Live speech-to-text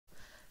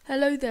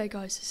Hello there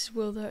guys, this is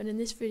Will there, and in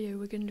this video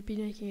we're going to be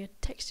making a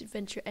text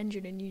adventure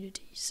engine in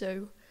Unity.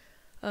 So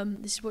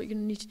this is what you're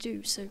going to need to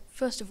do. So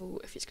first of all,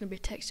 if it's going to be a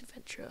text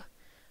adventure,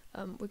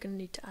 we're going to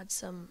need to add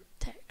some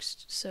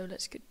text. So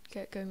let's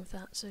get going with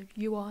that. So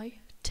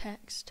UI,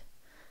 text,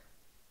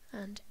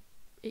 and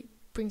it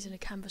brings in a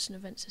canvas and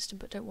event system,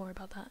 but don't worry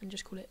about that and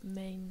just call it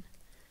main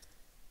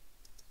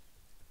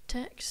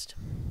text.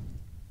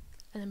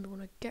 And then we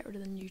want to get rid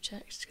of the new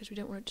text because we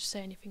don't want it to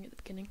say anything at the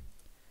beginning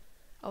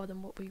other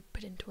than what we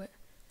put into it.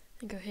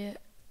 And go here,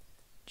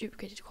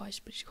 duplicate it twice,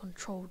 but just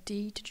Control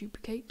D to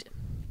duplicate,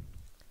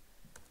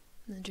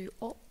 and then do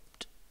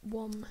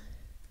opt1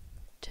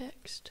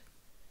 text.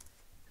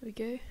 There we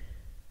go.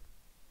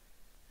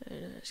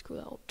 And let's call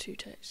that opt2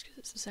 text because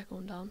it's the second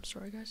one down.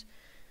 Sorry guys.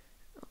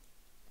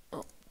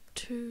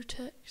 Opt2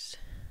 text,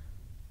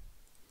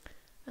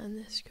 and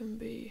this can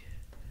be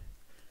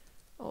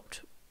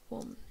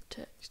opt1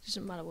 text.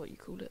 Doesn't matter what you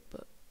call it,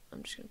 but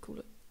I'm just going to call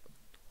it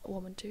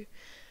 1 and 2.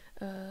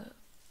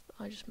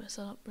 I just messed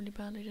that up really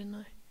badly, didn't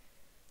I?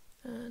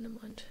 Never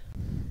mind.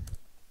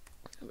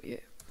 There we go.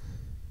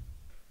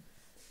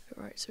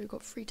 Alright, so we've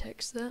got free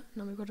text there.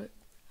 Now we've got to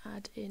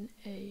add in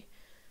a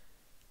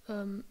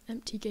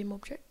empty game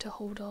object to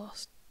hold our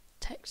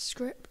text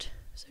script.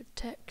 So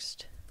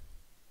text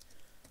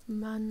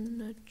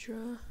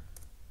manager.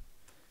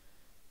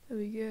 There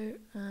we go,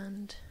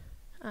 and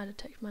add a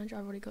text manager.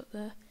 I've already got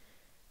there.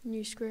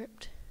 New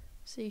script,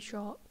 C#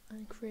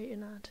 and create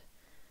an add.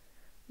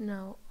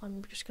 Now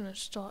I'm just going to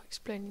start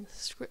explaining the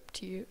script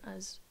to you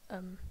as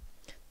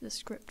the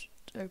script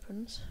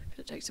opens, because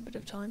it takes a bit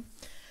of time.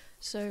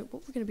 So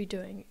what we're going to be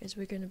doing is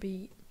we're going to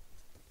be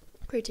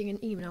creating an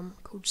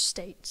enum called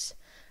states,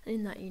 and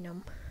in that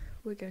enum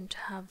we're going to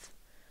have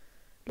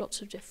lots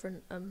of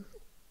different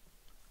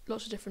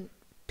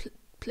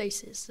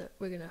places that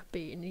we're going to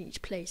be. In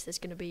each place there's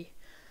going to be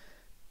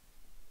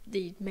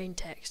the main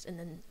text and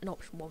then an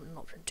option 1 and an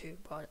option 2,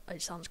 but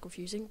it sounds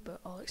confusing, but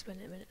I'll explain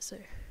it in a minute. So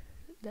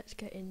let's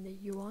get in the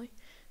UI.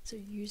 So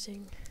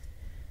using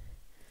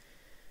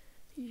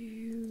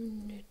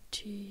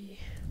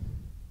Unity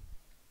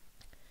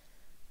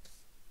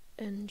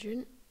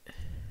engine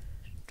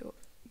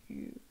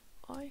 .ui.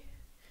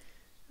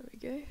 There we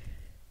go.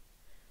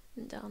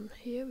 And down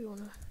here we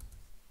want to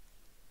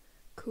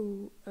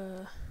call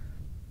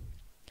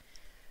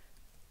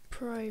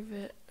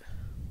private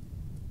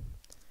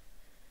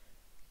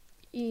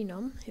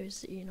enum.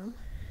 Here's the enum.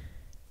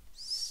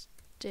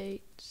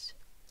 States,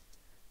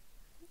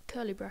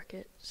 curly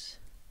brackets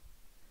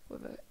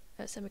with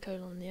a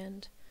semicolon on the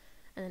end,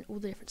 and then all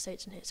the different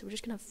states in here. So we're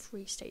just going to have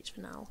 3 states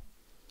for now.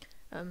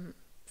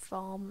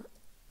 Farm,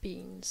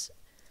 beans,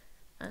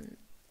 and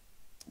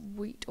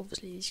wheat.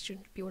 Obviously these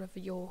shouldn't be whatever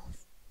your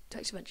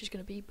text adventure is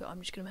going to be, but I'm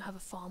just going to have a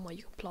farm where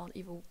you can plant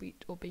either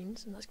wheat or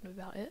beans, and that's going to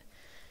be about it.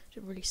 It's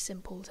a really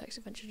simple text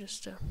adventure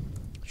just to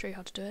show you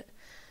how to do it.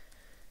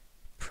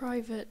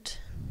 Private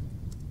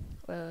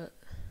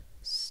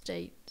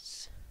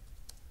states,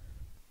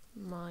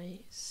 my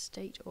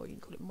state, or you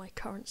can call it my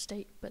current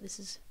state, but this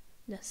is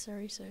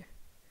necessary, so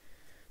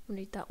we'll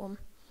need that one.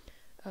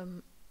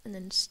 And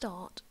then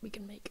start, we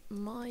can make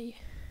my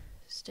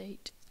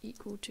state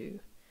equal to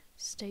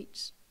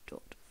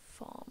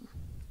states.farm.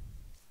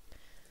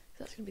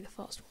 That's going to be the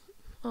first one.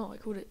 Oh, I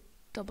called it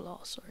double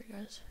R, sorry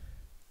guys.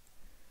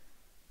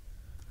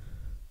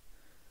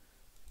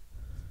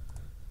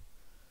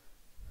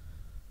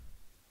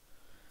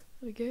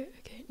 There we go.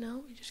 Okay,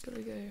 now we just got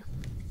to go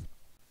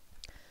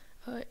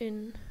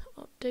in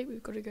update.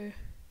 We've got to go.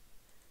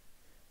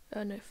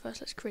 No,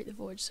 first let's create the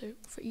void. So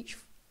for each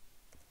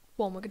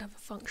one, we're gonna have a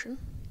function.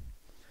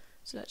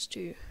 So let's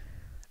do.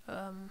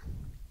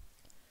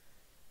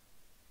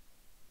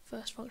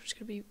 First function is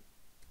gonna be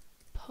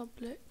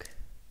public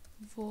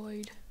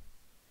void.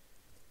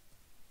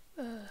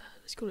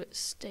 Let's call it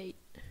state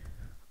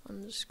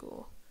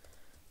underscore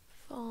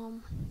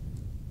farm,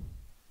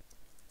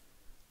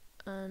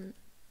 and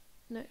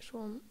next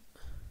one.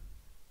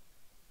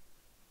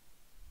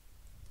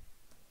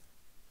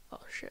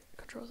 Oh shit,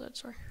 Control Z,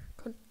 sorry.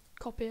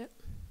 Copy it.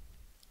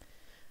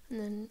 And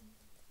then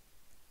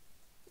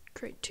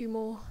create 2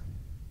 more.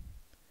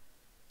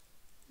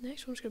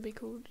 Next one's going to be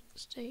called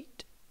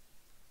state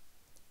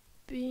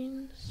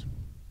beans.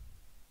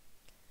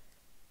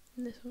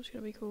 And this one's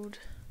going to be called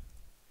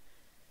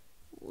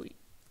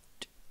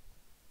wheat.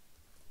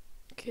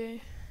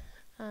 Okay,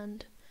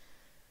 and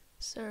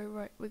so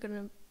right, we're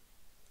going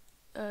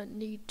to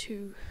need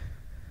to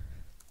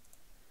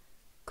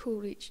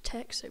call each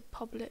text. So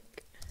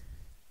public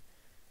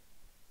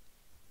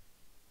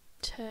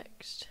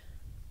text,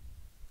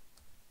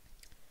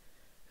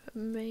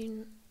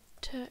 main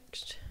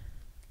text,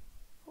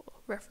 or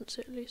reference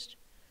it at least,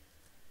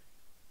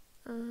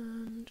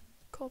 and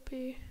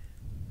copy.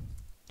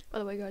 By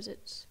the way guys,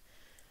 it's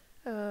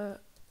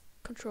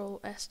Control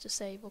S to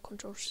save, or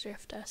Control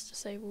Shift S to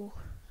save all,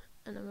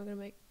 and then we're going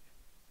to make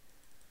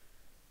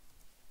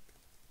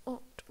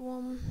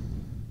opt1.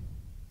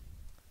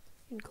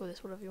 You can call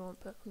this whatever you want,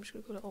 but I'm just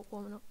going to call it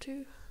opt1 and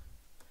opt2.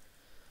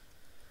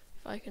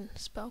 if I can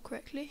spell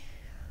correctly.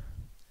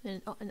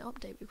 Then in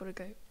update we've got to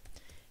go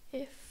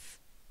if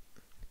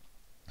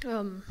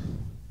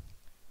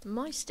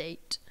my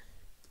state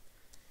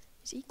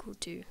is equal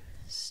to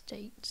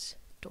states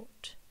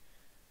dot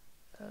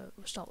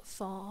we'll start with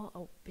far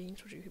or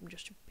beans, or you can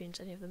just do beans,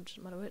 any of them,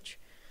 doesn't matter which.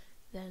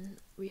 Then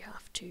we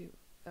have to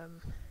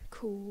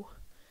call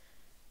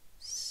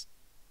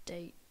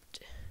state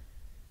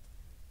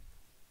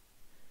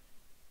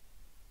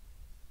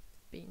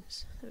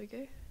beans. There we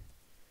go.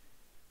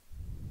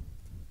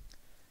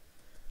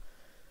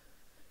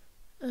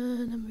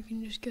 And then we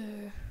can just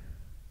go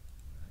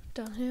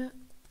down here.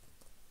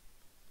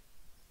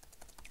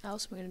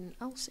 Else, we're going to do an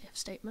else if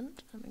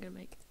statement, and we're going to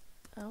make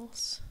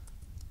else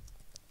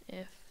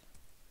if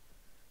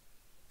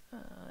I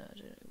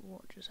don't know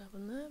what just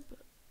happened there,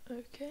 but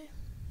okay.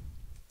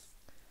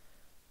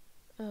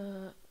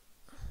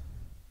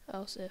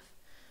 Else if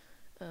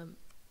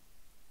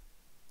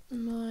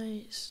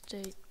my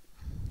state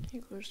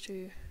equals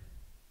to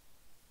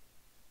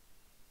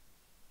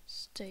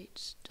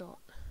states dot,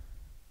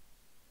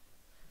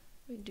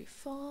 we can do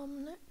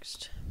farm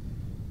next.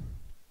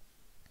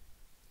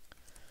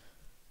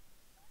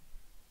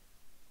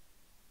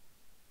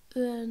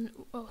 Then,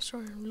 oh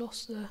sorry, I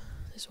lost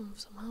this one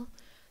somehow.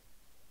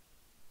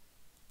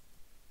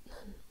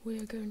 Then we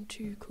are going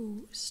to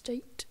call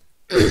state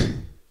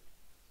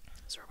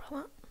sorry about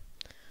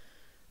that,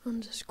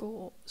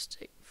 underscore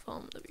state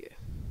farm, there we go.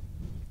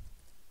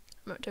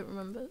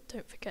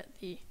 Don't forget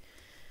the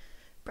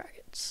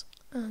brackets.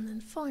 And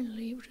then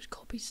finally we'll just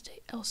copy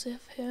state else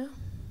if here.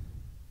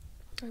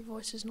 My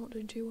voice is not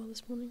doing too well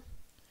this morning.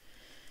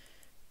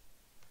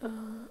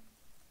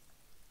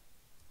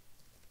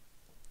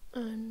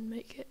 And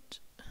make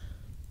it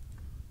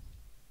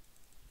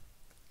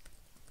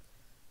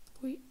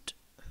wheat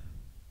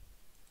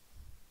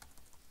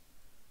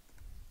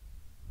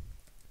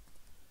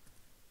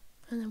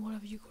and then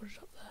whatever you got it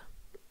up there.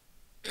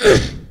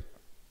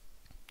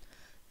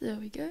 There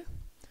we go.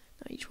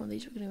 Now each one of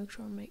these we're going to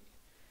try and make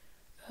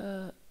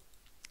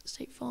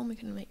state farm. We're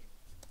going to make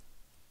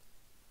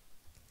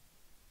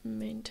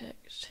main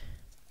text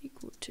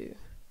equal to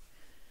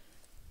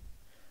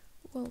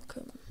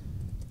welcome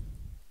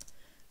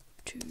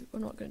to, we're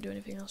not going to do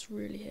anything else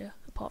really here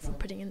apart from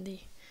putting in the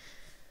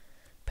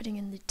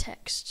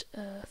text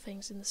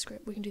things in the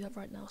script. We can do that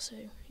right now, so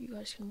you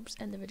guys can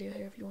end the video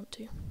here if you want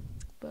to.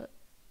 But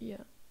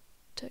yeah,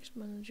 text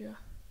manager,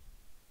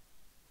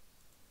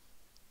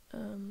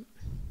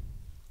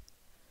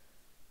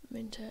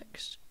 main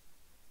text,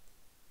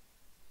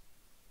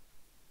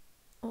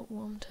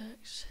 op1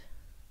 text,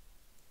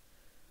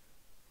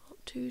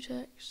 op2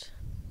 text,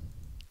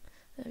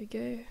 there we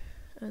go.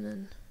 And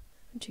then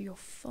into your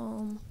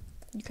farm,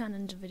 you can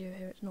end the video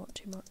here, it's not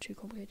too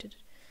complicated.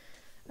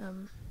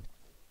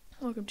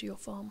 Welcome to your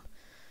farm.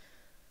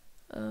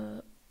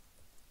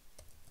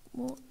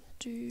 What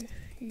do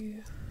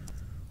you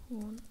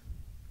want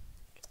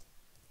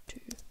to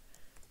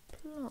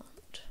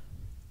plant?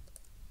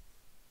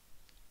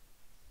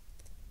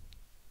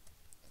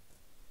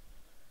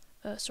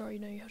 Sorry,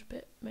 no, you have to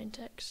put main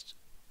text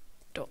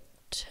dot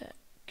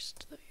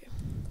text. There you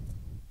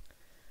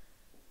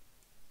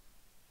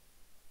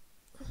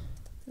go.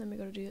 Then we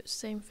got to do the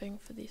same thing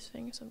for these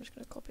things. I'm just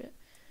going to copy it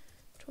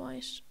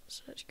twice.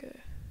 So let's go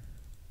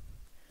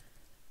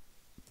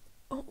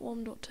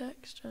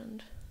op1.text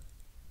and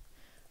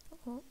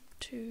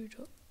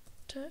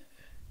op2.text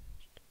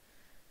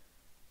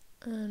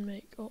and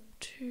make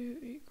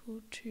op2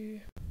 equal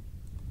to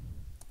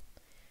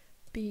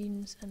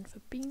beans, and for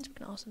beans we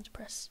can ask them to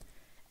press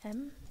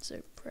M,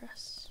 so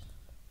press,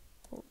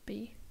 or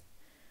B,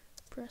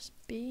 press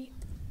B.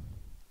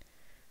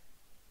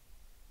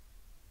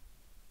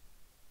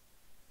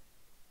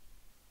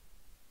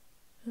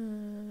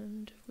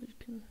 And if we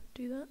can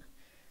do that,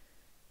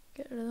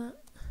 get rid of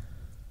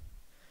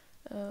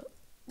that.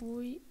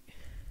 We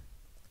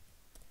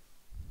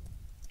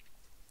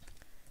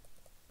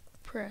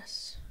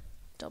press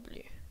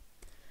W.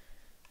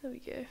 There we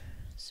go.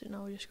 So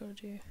now we just got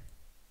to do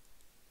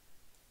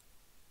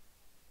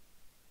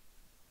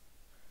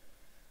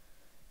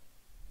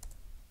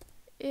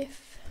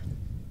if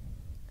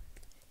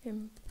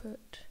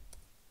input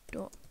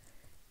dot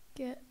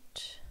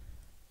get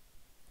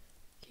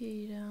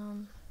key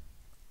down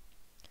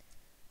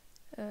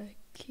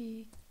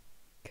key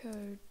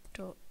code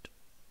dot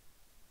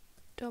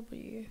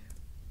w,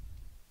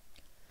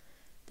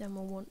 then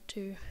we'll want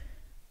to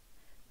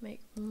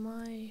make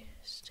my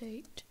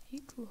state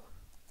equal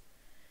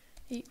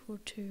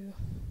to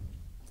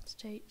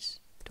states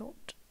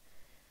dot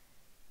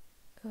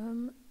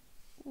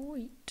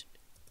wheat.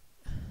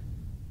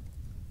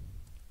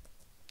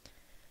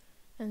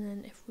 And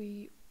then if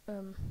we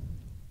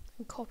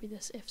copy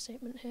this if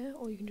statement here,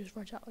 or you can just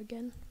write it out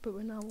again, but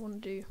we now want to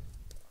do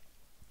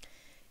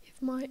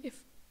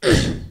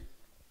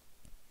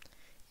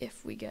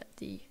if we get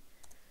the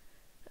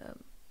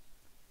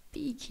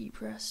B key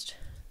pressed,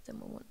 then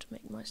we'll want to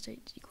make my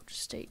state equal to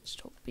states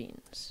dot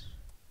beans.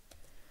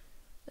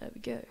 There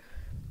we go.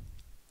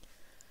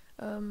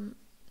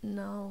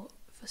 now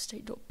for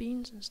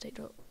state.beans and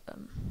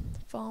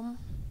state.farm,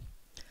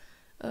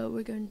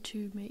 we're going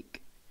to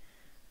make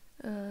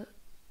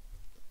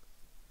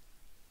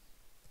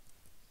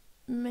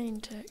main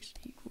text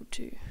equal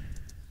to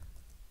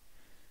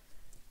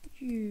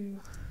you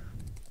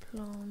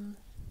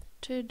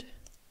planted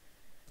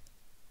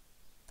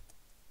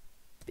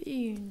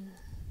beans.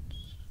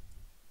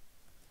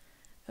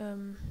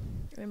 And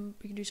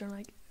we can do something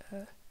like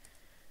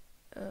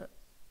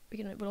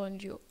we'll only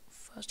do your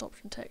first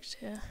option text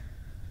here.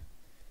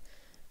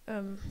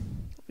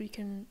 We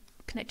can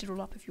connect it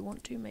all up if you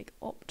want to. Make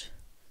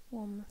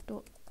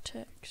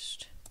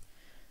opt1.text. I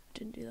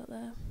didn't do that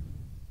there.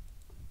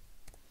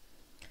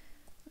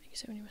 Making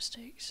so many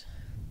mistakes.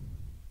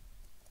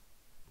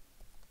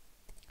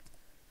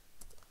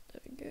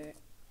 There we go.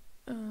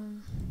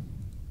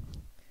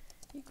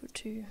 Equal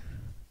to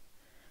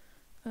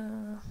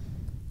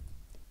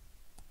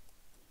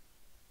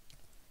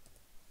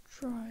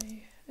try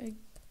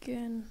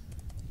again.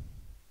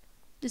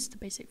 This is the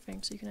basic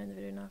thing, so you can end the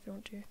video now if you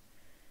want to.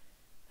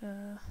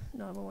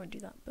 No, I won't do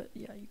that, but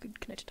yeah, you could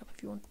connect it up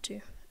if you wanted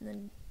to, and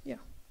then yeah,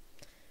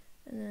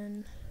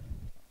 and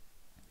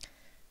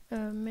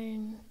then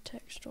main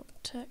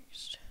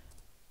text.text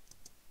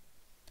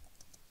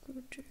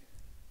equal to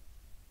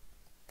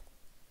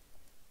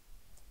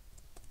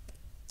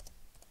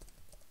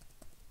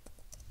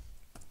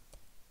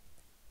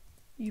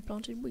you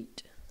planted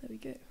wheat. There we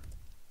go.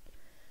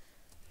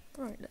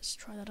 Right, let's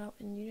try that out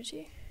in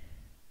Unity.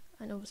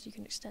 And obviously you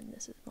can extend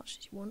this as much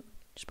as you want,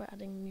 just by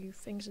adding new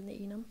things in the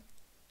enum.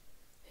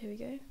 Here we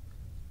go.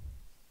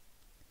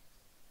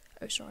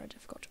 Oh sorry, I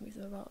forgot to move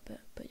them about a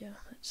bit, but yeah,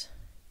 let's...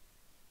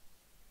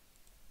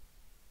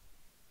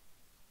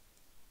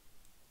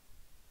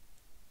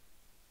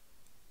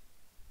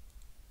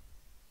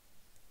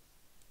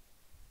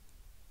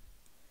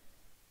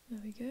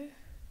 There we go.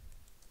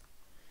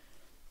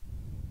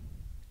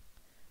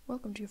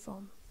 Welcome to your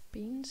farm.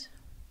 Beans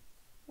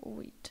or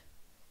wheat?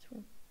 So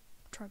we'll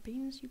try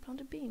beans. You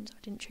planted beans. I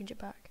didn't change it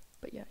back,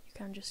 but yeah, you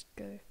can just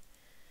go.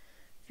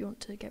 If you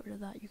want to get rid of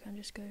that, you can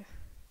just go.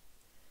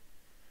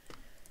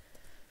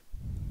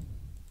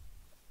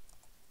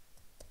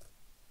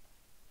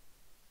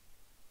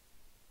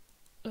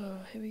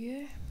 Here we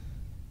go.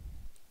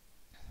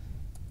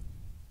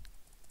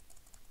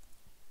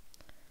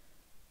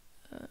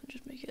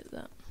 Just make it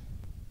that.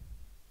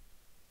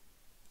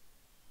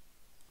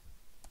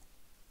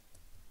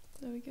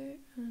 There we go,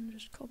 and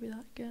just copy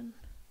that again.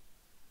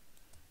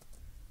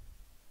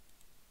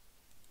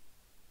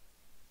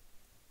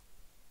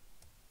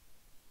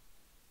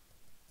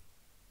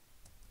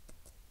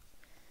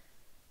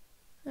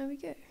 There we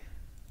go. You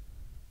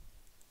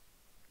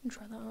can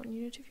try that out in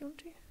Unity if you want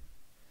to.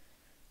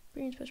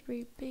 Beans supposed to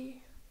be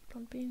B,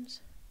 plant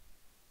beans.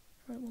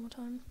 Try it one more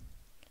time.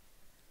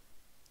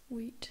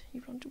 Wheat,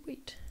 you planted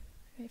wheat.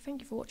 Okay,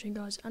 thank you for watching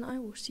guys, and I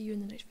will see you in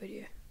the next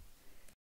video.